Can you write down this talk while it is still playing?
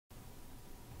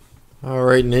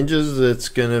Alright, ninjas, it's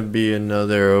gonna be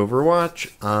another Overwatch.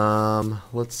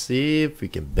 Let's see if we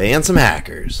can ban some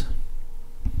hackers.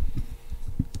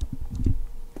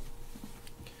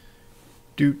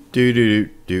 Do.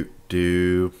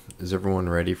 Is everyone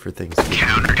ready for things to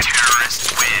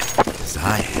Counter-terrorist win. Yes,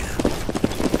 I am.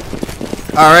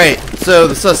 Alright, so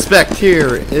the suspect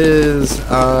here is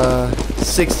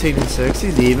 16 and 6.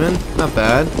 He's even, not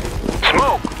bad.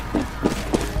 Smoke.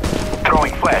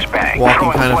 Throwing flashbang.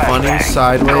 Walking kind of funny,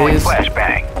 sideways.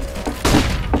 Flashbang.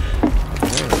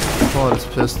 Pull out his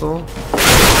pistol.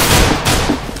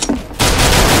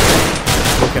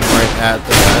 Looking right at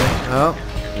the guy. Oh,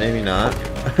 maybe not.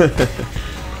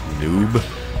 Noob.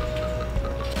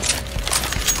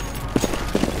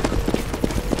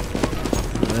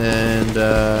 And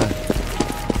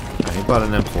he bought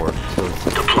an M4. So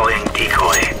Deploying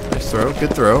decoy. nice throw,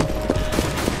 good throw.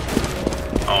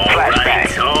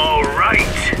 Flashbang.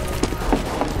 Alright.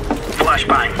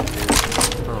 Flashbang.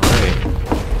 Alright.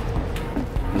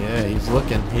 Yeah, he's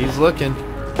looking. Deploying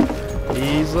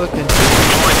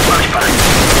flashbang.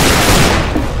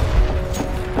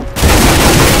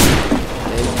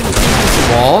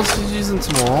 He's using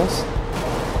some walls.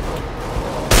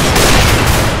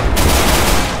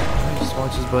 Just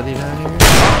watch his buddy down here.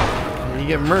 And you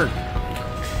get murked.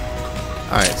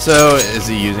 Alright, so is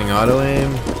he using auto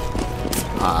aim?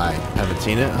 I haven't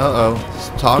seen it. Uh-oh.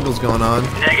 Some toggles going on.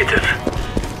 Negative.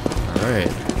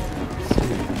 Alright.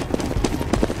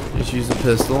 Just use the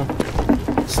pistol.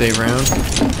 Stay around.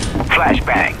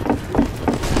 Flashbang.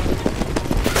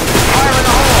 Fire in the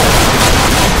hole.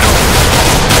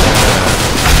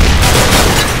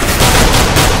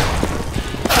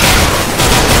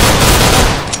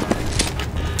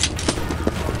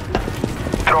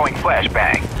 Throwing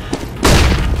flashbang.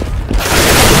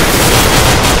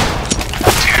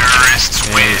 Terrorists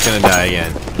And he's gonna die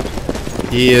again.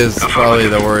 He is probably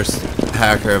the worst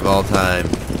hacker of all time.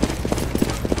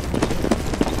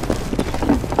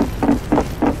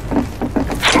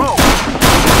 Smoke.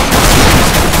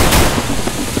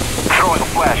 Throwing a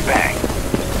flashbang.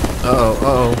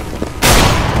 Uh-oh.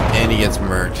 And he gets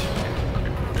murked.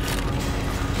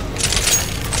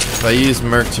 If I use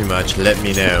murk too much, let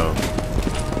me know.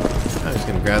 I'm just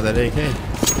gonna grab that AK.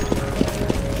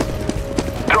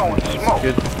 Throwing smoke.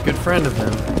 Good friend of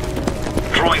him.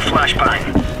 Throwing flashbang.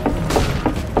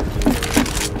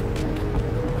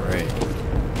 Alright.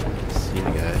 See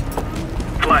the guy.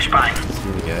 Flashbang.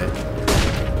 See the guy.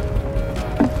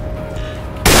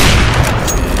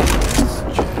 And it's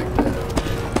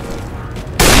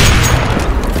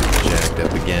jacked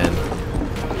up again.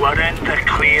 We're in the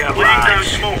clear. Laying down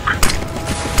smoke.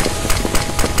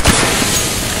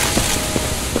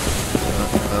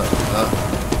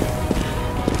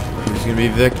 Who's gonna be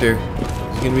victor?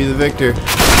 Who's gonna be the victor?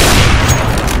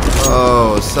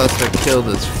 Oh, suspect killed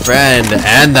his friend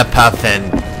and the puffin.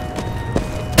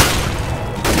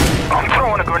 I'm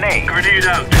throwing a grenade. Grenade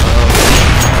out. Oh.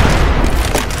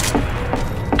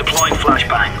 Deploying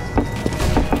flashbang.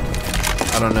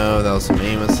 I don't know if that was some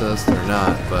aim assist or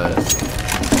not, but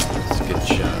it's a good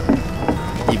shot.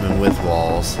 Even with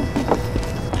walls.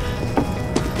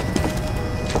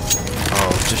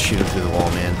 Oh, just shoot him through the wall,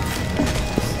 man.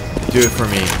 Do it for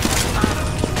me.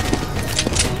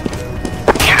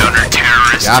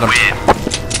 Counter-terrorist Got him. win.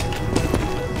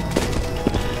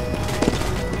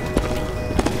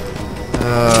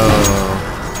 Oh.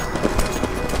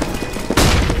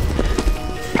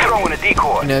 Throwing a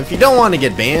decoy. You know, if you don't want to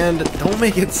get banned, don't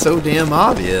make it so damn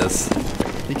obvious.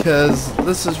 Because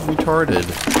this is retarded.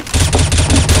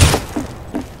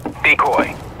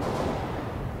 Decoy.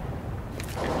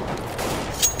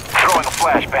 Throwing a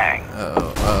flashbang.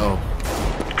 Uh-oh.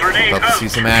 Grenade About to see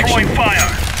some action. Throwing fire.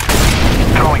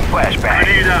 Throwing flashbang.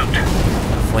 Grenade out.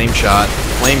 Flame shot.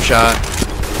 Flame shot.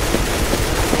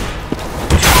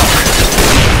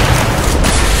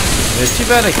 It's too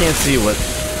bad I can't see what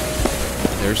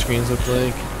their screens look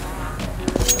like.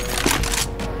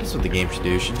 That's what the game should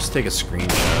do. It should just take a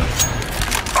screenshot.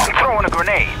 I'm throwing a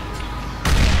grenade.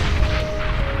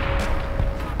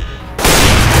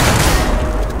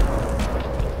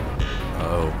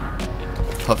 Oh.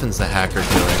 Puffin's the hacker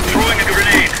killing. Throwing a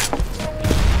grenade.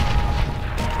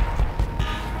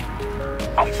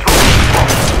 I'm throwing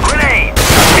smoke. Grenade.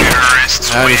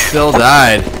 Terrorists Oh, he still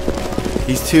died.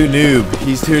 He's too noob.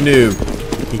 He's too noob.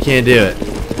 He can't do it.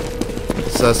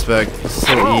 Suspect is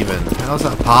still even. How is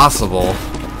that possible?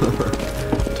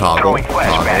 Toggle. Throwing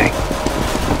flashbang.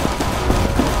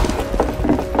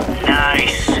 Toggle.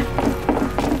 Nice.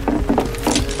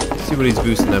 Let's see what he's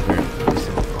boosting up here.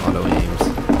 Some auto aims.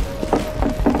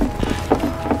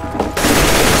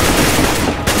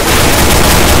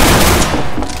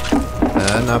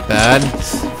 not bad.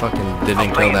 Fucking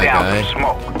didn't kill that guy.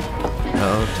 Smoke.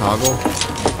 Oh, toggle.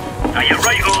 Now you're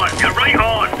right on. You're right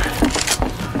on.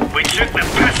 We took the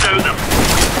piss out of them.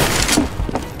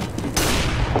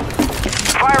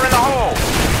 Fire in the hole.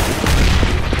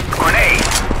 Grenade.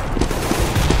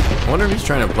 I wonder if he's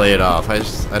trying to play it off. I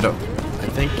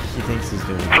think he thinks he's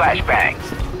doing Flashbang.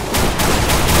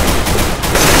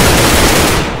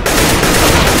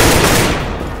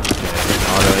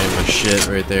 Auto aim was shit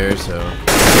right there, so.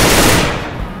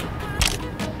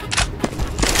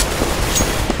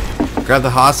 Grab the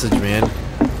hostage, man.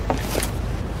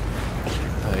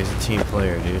 Oh, he's a team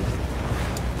player, dude.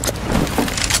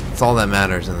 That's all that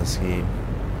matters in this game.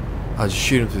 I'll just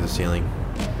shoot him through the ceiling.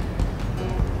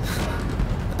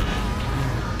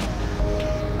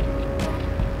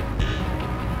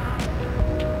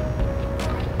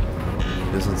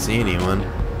 He doesn't see anyone.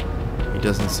 He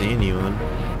doesn't see anyone.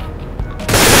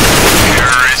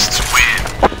 Terrorists win.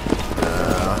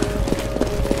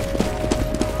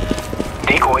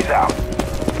 Decoys out.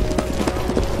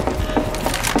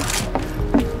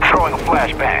 Throwing a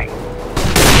flashbang.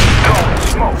 Throwing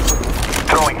smoke.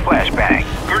 Throwing flashbang.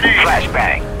 Grenade.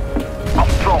 Flashbang. I'm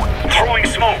throwing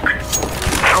smoke.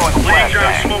 Throwing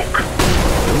flashbang. Smoke.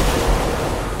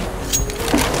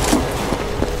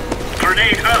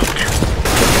 Grenade out.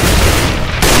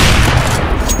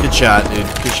 Good shot, dude.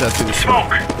 Good shot through the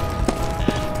smoke.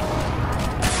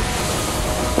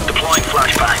 Deploying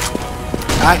flashbang.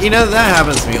 You know, that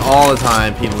happens to me all the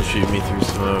time. People shoot me through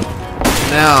smoke.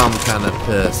 Now I'm kind of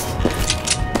pissed.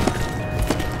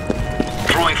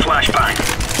 Throwing flashbang.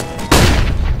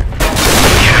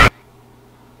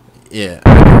 Yeah.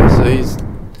 Okay, so he's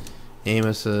aim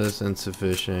assist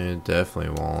insufficient.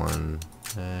 Definitely walling.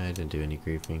 I didn't do any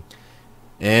griefing.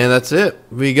 And that's it.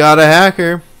 We got a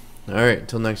hacker. Alright,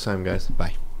 until next time, guys.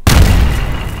 Bye.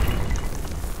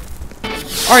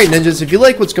 Alright, ninjas, if you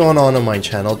like what's going on my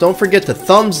channel, don't forget to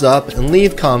thumbs up and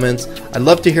leave comments. I'd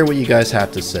love to hear what you guys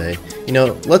have to say. You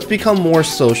know, let's become more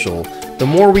social. The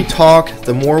more we talk,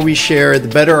 the more we share, the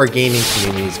better our gaming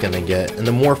community is going to get, and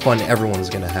the more fun everyone's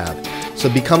going to have. So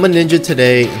become a ninja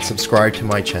today and subscribe to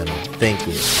my channel. Thank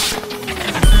you.